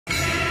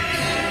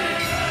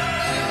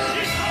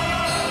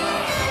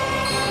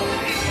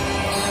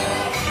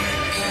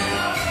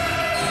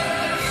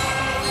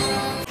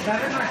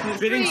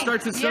Bidding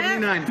starts at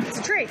 79. It's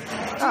a tree. Do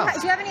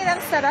you have any of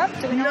them set up?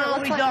 Do we know No,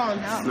 what it we looks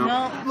like? don't.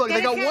 No. Look,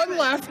 they got one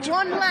left.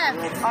 One left.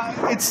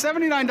 It's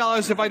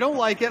 $79. If I don't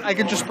like it, I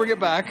can just bring it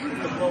back.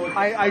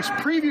 I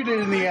previewed it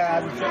in the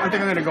ad. I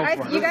think I'm gonna go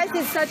for it. You guys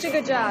did such a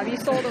good job. You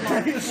sold them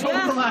all. He sold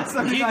the last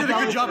 $79. He did a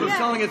good job of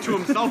selling it to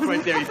himself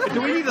right there.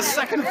 Do we need a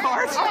second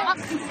part?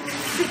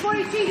 Before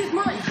he changes his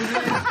mind.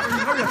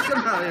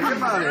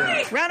 Come out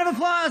here. Round of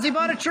applause, he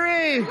bought a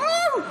tree.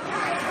 Woo!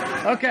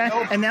 Okay,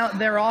 and now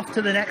they're off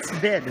to the next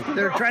bid.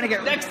 They're trying to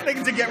get Next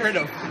thing to get rid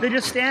of. They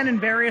just stand in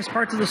various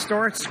parts of the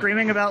store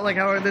screaming about like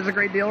how there's a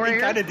great deal right It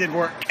here. kind of did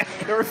work.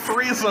 There were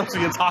 3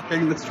 associates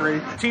hawking this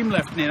tree. Team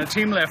lift, Nina,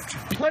 team lift.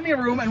 Plenty of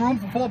room, and room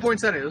for 4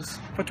 poinsettias.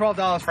 For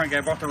 $12, Frank,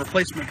 I bought the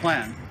replacement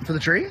plan. For the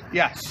tree?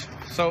 Yes.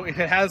 So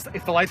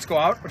if the lights go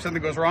out or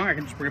something goes wrong, I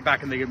can just bring it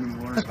back and they give me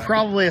more. That's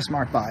probably a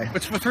smart buy.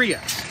 It's for 3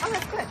 yes. Oh,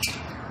 that's good.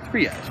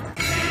 3 yes.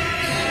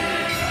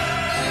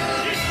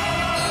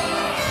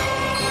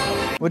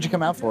 What'd you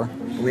come out for?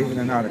 Believe it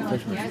or not, a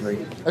Christmas tree.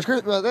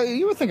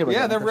 You were thinking about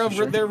Yeah,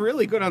 that. they're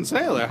really good on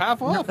sale. They're half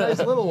off. Nice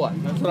little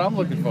one. That's what I'm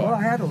looking Well, for.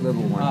 I had a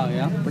little one. Oh,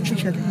 yeah? But she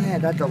said, yeah,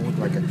 that don't look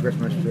like a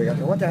Christmas tree. I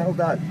said, what the hell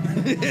does?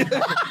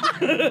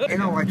 You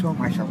know, I told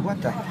myself,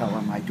 what the hell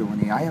am I doing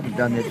here? I haven't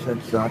done this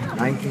since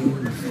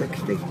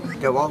 1960.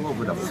 They're all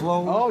over the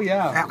floor. Oh,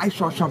 yeah. I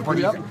saw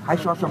somebody's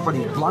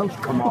blouse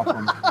come off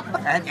them.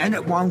 And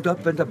it wound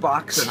up in the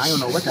box, and I don't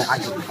know what the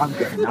I'm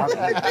getting out of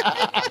here.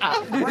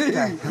 What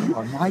the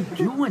hell am I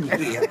doing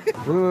here?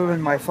 We were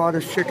in my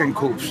father's chicken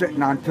coop,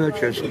 sitting on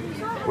perches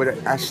with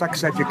a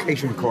sex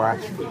education class.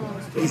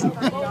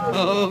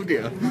 Oh,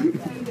 dear.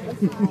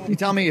 You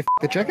tell me you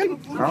the chicken?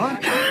 Huh?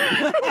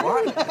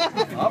 What?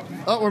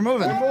 Oh, we're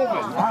moving.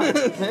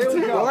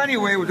 Well,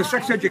 anyway, it was a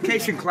sex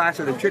education class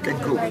at a chicken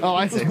coop. Oh,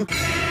 I see.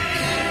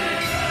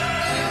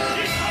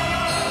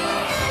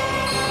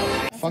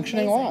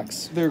 Functioning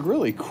locks. They're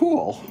really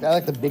cool. I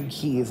like the big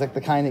keys, like the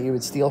kind that you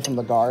would steal from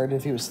the guard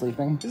if he was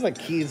sleeping. These like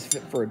keys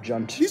fit for a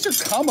junt. These are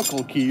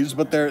comical keys,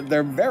 but they're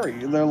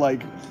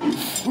like...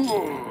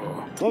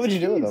 What would you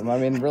do with them? I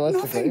mean,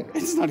 realistically.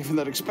 Nothing. It's not even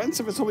that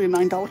expensive. It's only a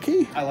 $9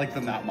 key. I like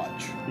them that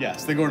much.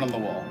 Yes, they go in on the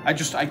wall. I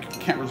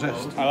can't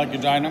resist. I like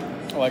your diner.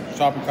 I like your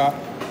shopping cart.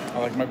 I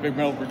like my big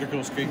metal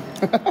ridiculous key.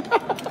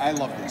 I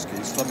love these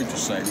keys. Let me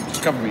just say.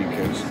 Just cover me in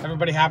keys.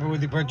 Everybody happy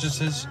with your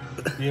purchases?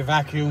 Your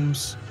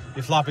vacuums,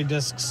 your floppy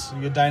disks,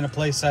 your Dyna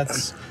play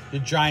sets,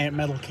 your giant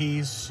metal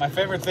keys. My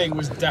favorite thing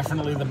was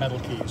definitely the metal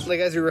keys. Like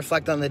as you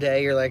reflect on the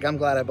day, you're like, I'm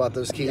glad I bought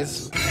those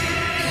keys. When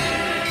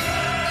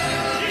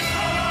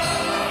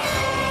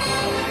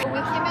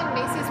we came in,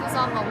 Macy's was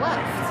on the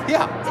left.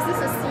 Yeah. Is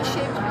this a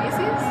C-shaped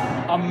Macy's?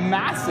 A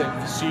massive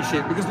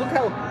C-shape, because look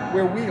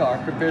where we are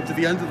compared to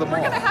the end of the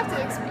mall. We're gonna have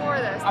to explore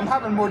this. I'm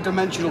having more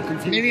dimensional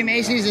confusion. Maybe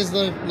Macy's is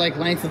the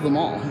length of the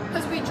mall.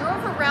 Because we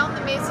drove around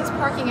the Macy's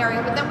parking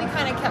area, but then we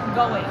kind of kept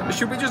going.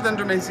 Should we just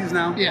enter Macy's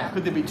now? Yeah.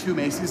 Could there be 2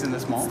 Macy's in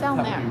this mall? It's down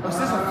there. Is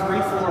this a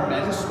 3-floor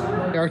men's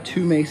store? There are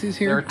 2 Macy's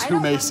here. There are 2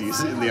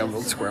 Macy's in the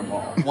Emerald Square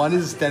Mall. One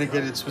is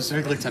dedicated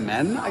specifically to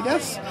men, I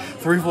guess.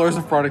 3 floors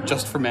of product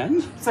just for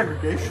men.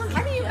 Segregation.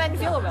 How do you men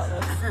feel about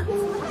this?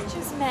 It's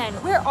just men.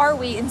 Where are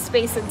we in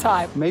space and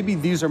time? Maybe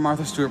these are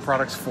Martha Stewart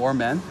products for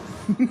men.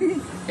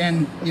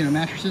 And, you know,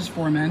 mattresses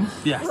for men.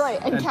 Yes. Right,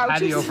 and couches.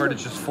 Patio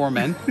furniture just for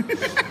men.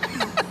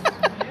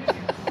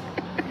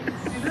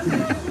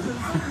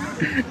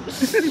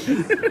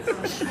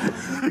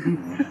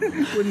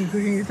 Wooden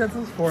cooking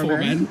utensils for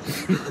men.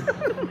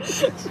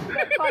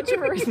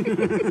 Controversy.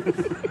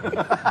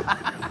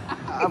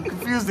 I'm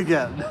confused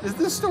again. Is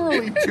this store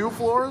only 2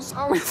 floors?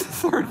 Are we at the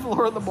 3rd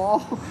floor of the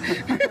mall?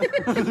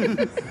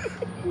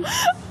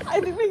 I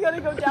think we gotta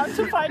go down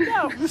to find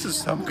out. This is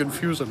some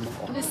confusing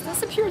mall.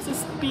 This appears to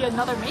be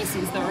another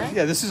Macy's, though, right?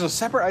 Yeah, this is a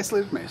separate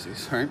isolated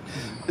Macy's, right?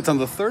 It's on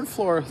the 3rd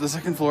floor, the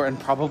 2nd floor, and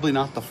probably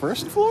not the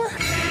 1st floor?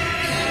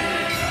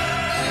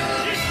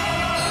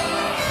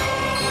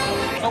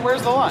 Oh,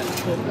 where's the line?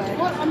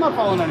 What? I'm not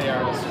following any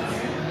arrows.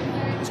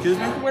 Excuse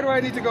me? Where do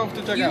I need to go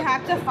to check You out?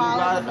 have to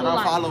follow the blue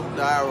line. Follow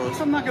the arrows,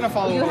 I'm not going to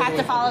follow. You have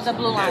to follow the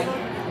blue line.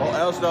 or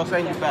else they'll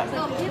send you back.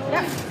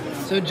 Yep.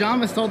 So John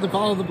was told to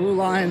follow the blue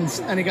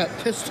lines, and he got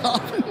pissed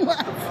off and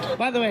left.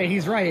 By the way,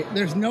 he's right.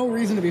 There's no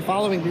reason to be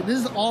following. This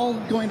is all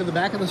going to the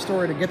back of the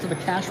store to get to the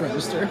cash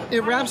register.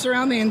 It wraps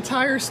around the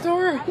entire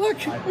store. Look,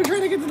 we're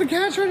trying to get to the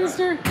cash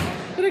register,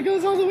 and it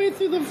goes all the way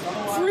through the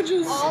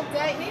fridges. All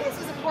day. Maybe this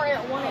was important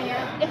at 1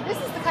 a.m. If this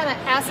is the kind of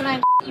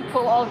asinine you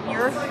pull all of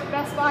your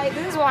Best Buy,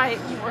 this is why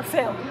you were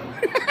failed.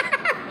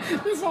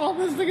 This all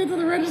this to get to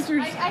the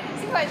registers. I can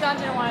see why John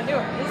didn't want to do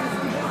it. This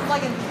is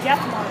like a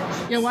death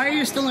march. Yeah, why are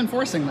you still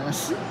enforcing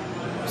this?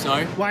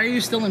 Sorry? Why are you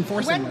still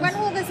enforcing this? When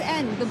will this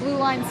end, the blue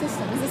line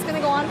system? Is this going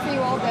to go on for you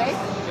all day?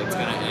 It's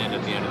going to end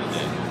at the end of the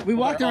day. We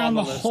walked around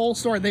the whole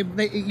store.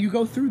 You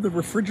go through the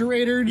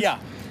refrigerators. Yeah.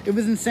 It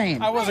was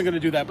insane. I wasn't going to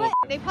do that. But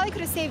they probably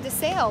could have saved a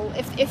sale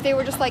if they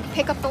were just like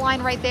pick up the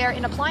line right there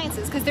in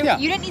appliances because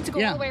you didn't need to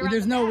go all the way around.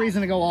 There's no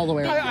reason to go all the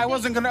way around. I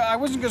wasn't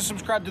gonna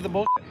subscribe to the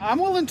bullshit. I'm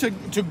willing to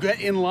get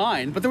in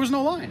line, but there was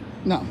no line.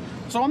 No.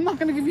 So I'm not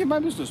going to give you my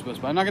business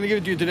Best Buy. I'm not going to give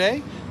it to you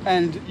today,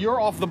 and you're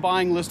off the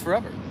buying list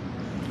forever.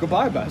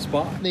 Goodbye, Best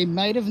Buy. They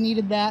might have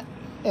needed that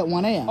at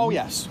 1 a.m. Oh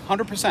yes,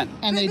 100%.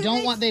 And they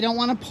don't want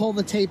to pull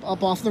the tape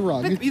up off the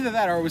rug. Either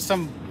that, or it was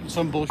some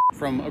bullshit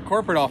from a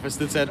corporate office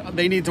that said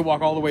they need to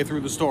walk all the way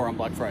through the store on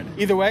Black Friday.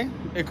 Either way,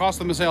 it cost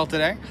them a sale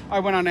today. I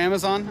went on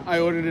Amazon. I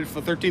ordered it for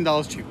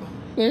 $13 cheaper.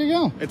 There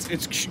you go.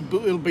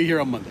 It'll be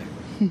here on Monday.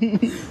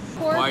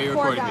 Why are you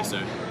recording me,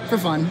 sir? For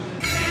fun.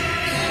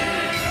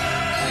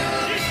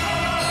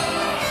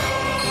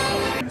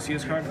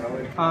 Sears card?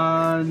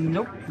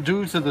 Nope.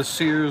 Due to the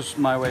Sears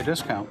My Way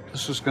discount,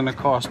 this is going to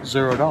cost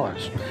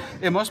 $0.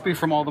 It must be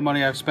from all the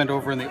money I've spent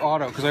over in the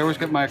auto, because I always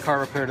get my car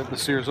repaired at the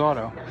Sears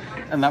Auto,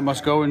 and that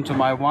must go into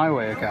my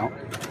Way account.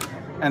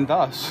 And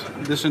thus,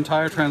 this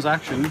entire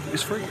transaction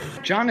is free.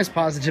 John is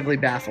positively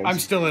baffled. I'm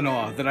still in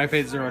awe that I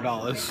paid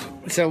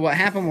 $0. So what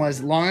happened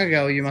was, long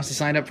ago, you must have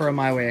signed up for a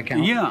My Way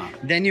account. Yeah.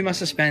 Then you must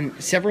have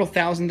spent several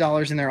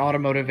 $1,000s in their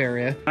automotive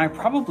area. I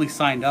probably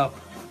signed up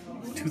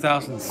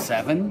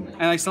 2007,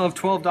 and I still have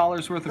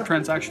 $12 worth of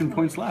transaction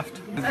points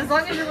left. As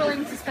long as you're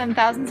willing to spend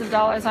thousands of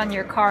dollars on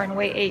your car and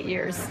wait 8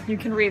 years, you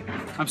can reap.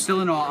 I'm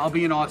still in awe. I'll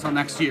be in awe until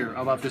next year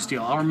about this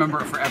deal. I'll remember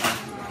it forever.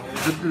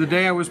 The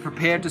day I was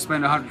prepared to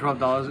spend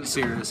 $112 at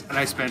Sears, and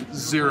I spent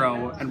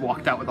 $0 and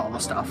walked out with all the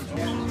stuff.